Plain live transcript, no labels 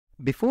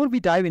Before we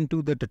dive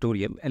into the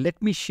tutorial,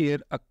 let me share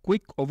a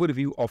quick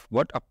overview of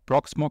what a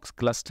Proxmox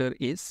cluster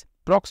is.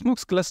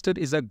 Proxmox cluster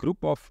is a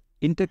group of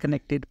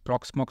interconnected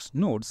Proxmox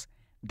nodes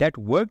that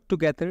work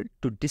together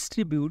to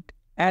distribute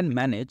and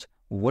manage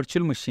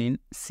virtual machine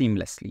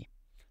seamlessly.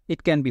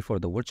 It can be for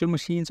the virtual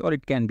machines or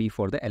it can be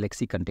for the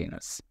LXC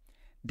containers.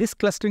 This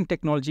clustering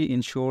technology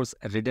ensures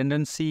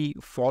redundancy,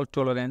 fault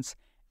tolerance,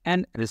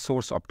 and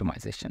resource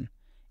optimization.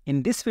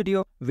 In this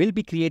video, we'll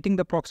be creating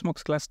the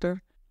Proxmox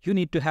cluster. You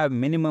need to have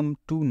minimum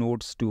 2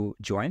 nodes to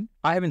join.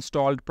 I have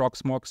installed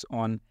Proxmox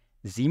on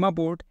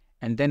Zimaboard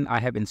and then I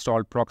have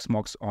installed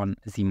Proxmox on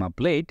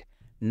Zimablade.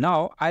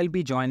 Now I'll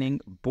be joining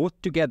both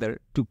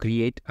together to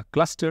create a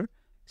cluster.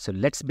 So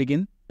let's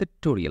begin the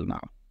tutorial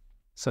now.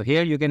 So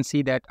here you can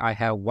see that I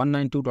have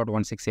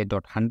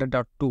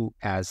 192.168.100.2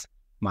 as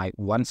my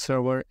one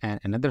server, and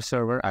another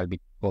server I'll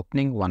be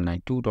opening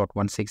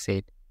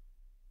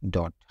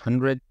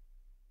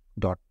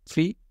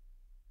 192.168.100.3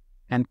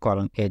 and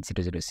colon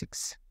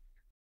 8006.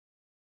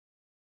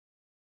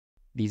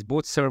 These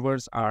both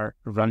servers are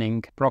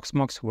running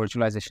Proxmox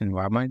Virtualization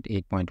Environment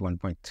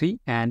 8.1.3.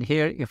 And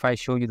here, if I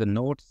show you the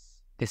nodes,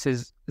 this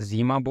is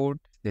Zimaboard,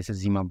 this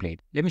is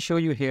Zimablade. Let me show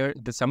you here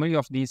the summary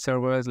of these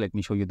servers. Let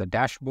me show you the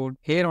dashboard.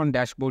 Here on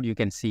dashboard, you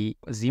can see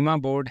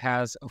Zimaboard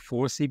has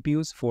 4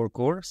 CPUs, 4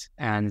 cores,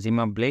 and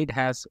Zimablade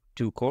has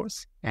 2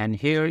 cores. And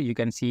here you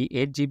can see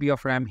 8 GB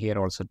of RAM, here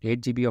also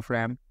 8 GB of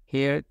RAM.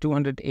 Here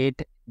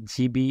 208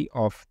 GB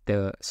of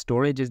the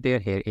storage is there,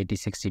 here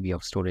 86 GB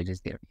of storage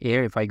is there.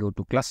 Here if I go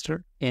to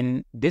cluster,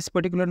 in this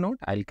particular node,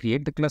 I'll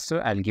create the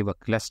cluster, I'll give a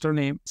cluster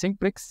name,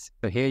 SyncBricks.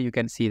 So here you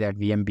can see that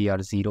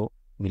VMBR0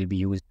 will be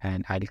used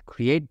and I'll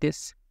create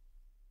this.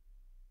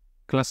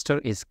 Cluster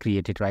is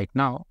created right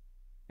now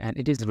and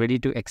it is ready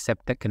to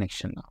accept the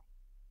connection now.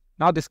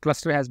 Now this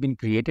cluster has been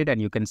created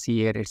and you can see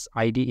here its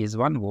ID is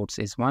 1, votes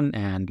is 1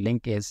 and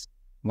link is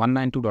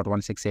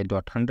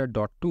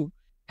 192.168.100.2.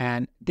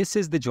 And this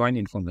is the join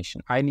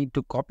information. I need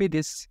to copy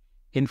this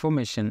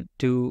information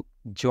to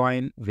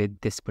join with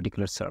this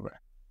particular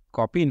server.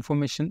 Copy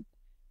information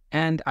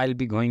and I'll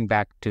be going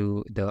back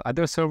to the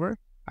other server.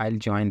 I'll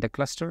join the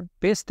cluster,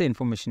 paste the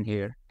information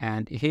here.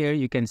 And here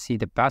you can see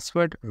the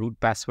password, root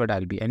password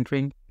I'll be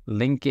entering.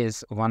 Link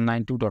is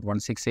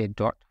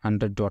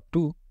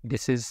 192.168.100.2.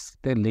 This is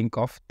the link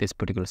of this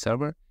particular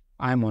server.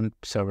 I'm on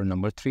server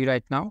number 3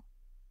 right now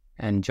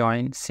and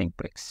join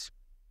SyncBricks.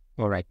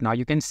 Alright, now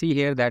you can see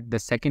here that the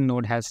second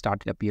node has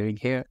started appearing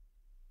here.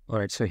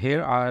 Alright, so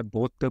here are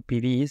both the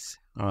PVEs,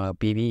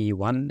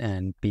 PVE1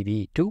 and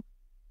PVE2.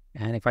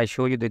 And if I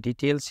show you the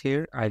details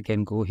here, I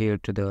can go here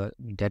to the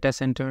data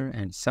center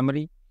and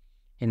summary.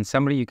 In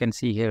summary, you can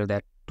see here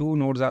that 2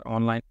 nodes are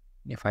online.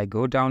 If I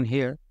go down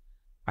here,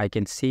 I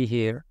can see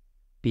here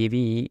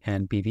PVE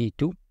and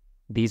PVE2.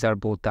 These are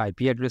both the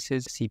IP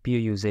addresses,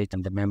 CPU usage,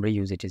 and the memory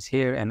usage is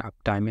here, and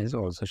uptime is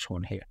also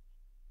shown here.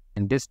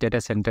 And this data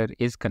center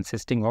is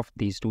consisting of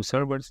these 2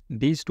 servers.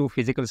 These 2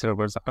 physical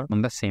servers are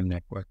on the same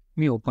network.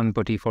 Let me open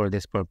PuTTY for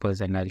this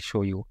purpose and I'll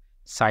show you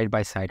side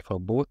by side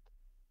for both.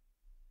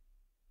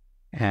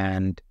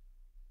 And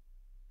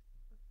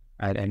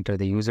I'll enter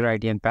the user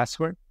ID and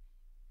password.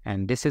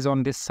 And this is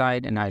on this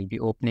side and I'll be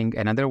opening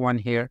another one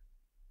here.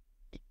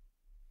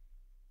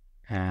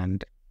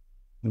 And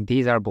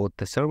these are both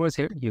the servers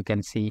here. You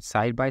can see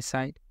side by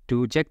side.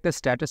 To check the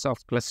status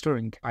of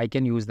clustering, I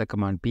can use the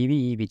command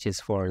PVE, which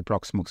is for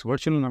Proxmox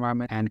Virtual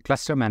Environment, and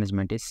cluster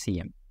management is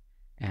CM.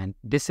 And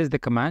this is the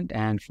command,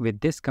 and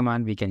with this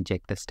command, we can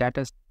check the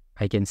status.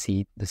 I can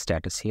see the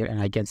status here, and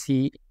I can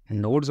see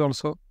nodes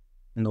also.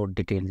 Node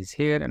details is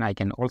here, and I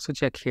can also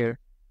check here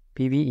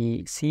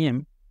PVE,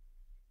 CM,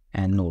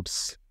 and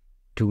nodes.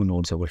 2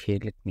 nodes over here.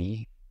 Let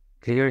me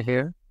clear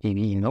here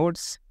PVE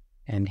nodes,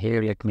 and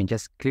here let me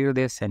just clear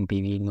this and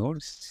PVE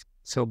nodes.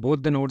 So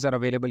both the nodes are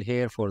available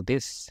here. For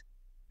this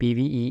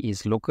PVE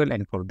is local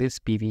and for this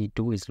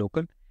PVE2 is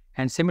local.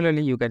 And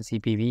similarly, you can see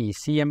PVE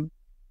CM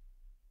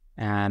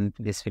and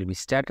this will be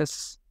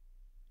status.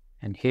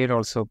 And here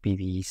also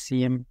PVE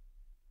CM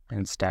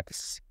and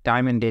status.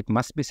 Time and date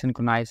must be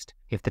synchronized.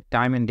 If the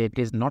time and date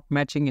is not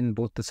matching in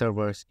both the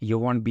servers, you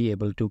won't be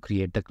able to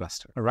create the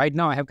cluster. Right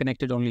now, I have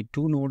connected only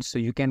 2 nodes, so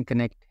you can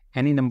connect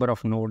any number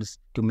of nodes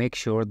to make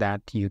sure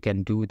that you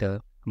can do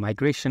the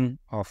migration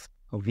of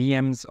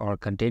VMs or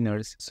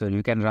containers. So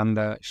you can run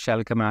the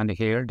shell command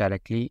here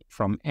directly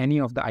from any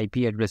of the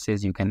IP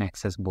addresses. You can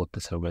access both the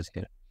servers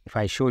here. If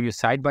I show you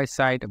side by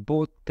side,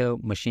 both the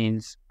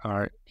machines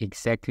are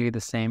exactly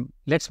the same.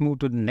 Let's move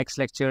to the next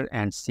lecture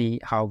and see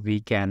how we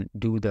can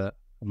do the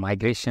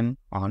migration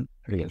on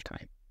real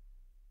time.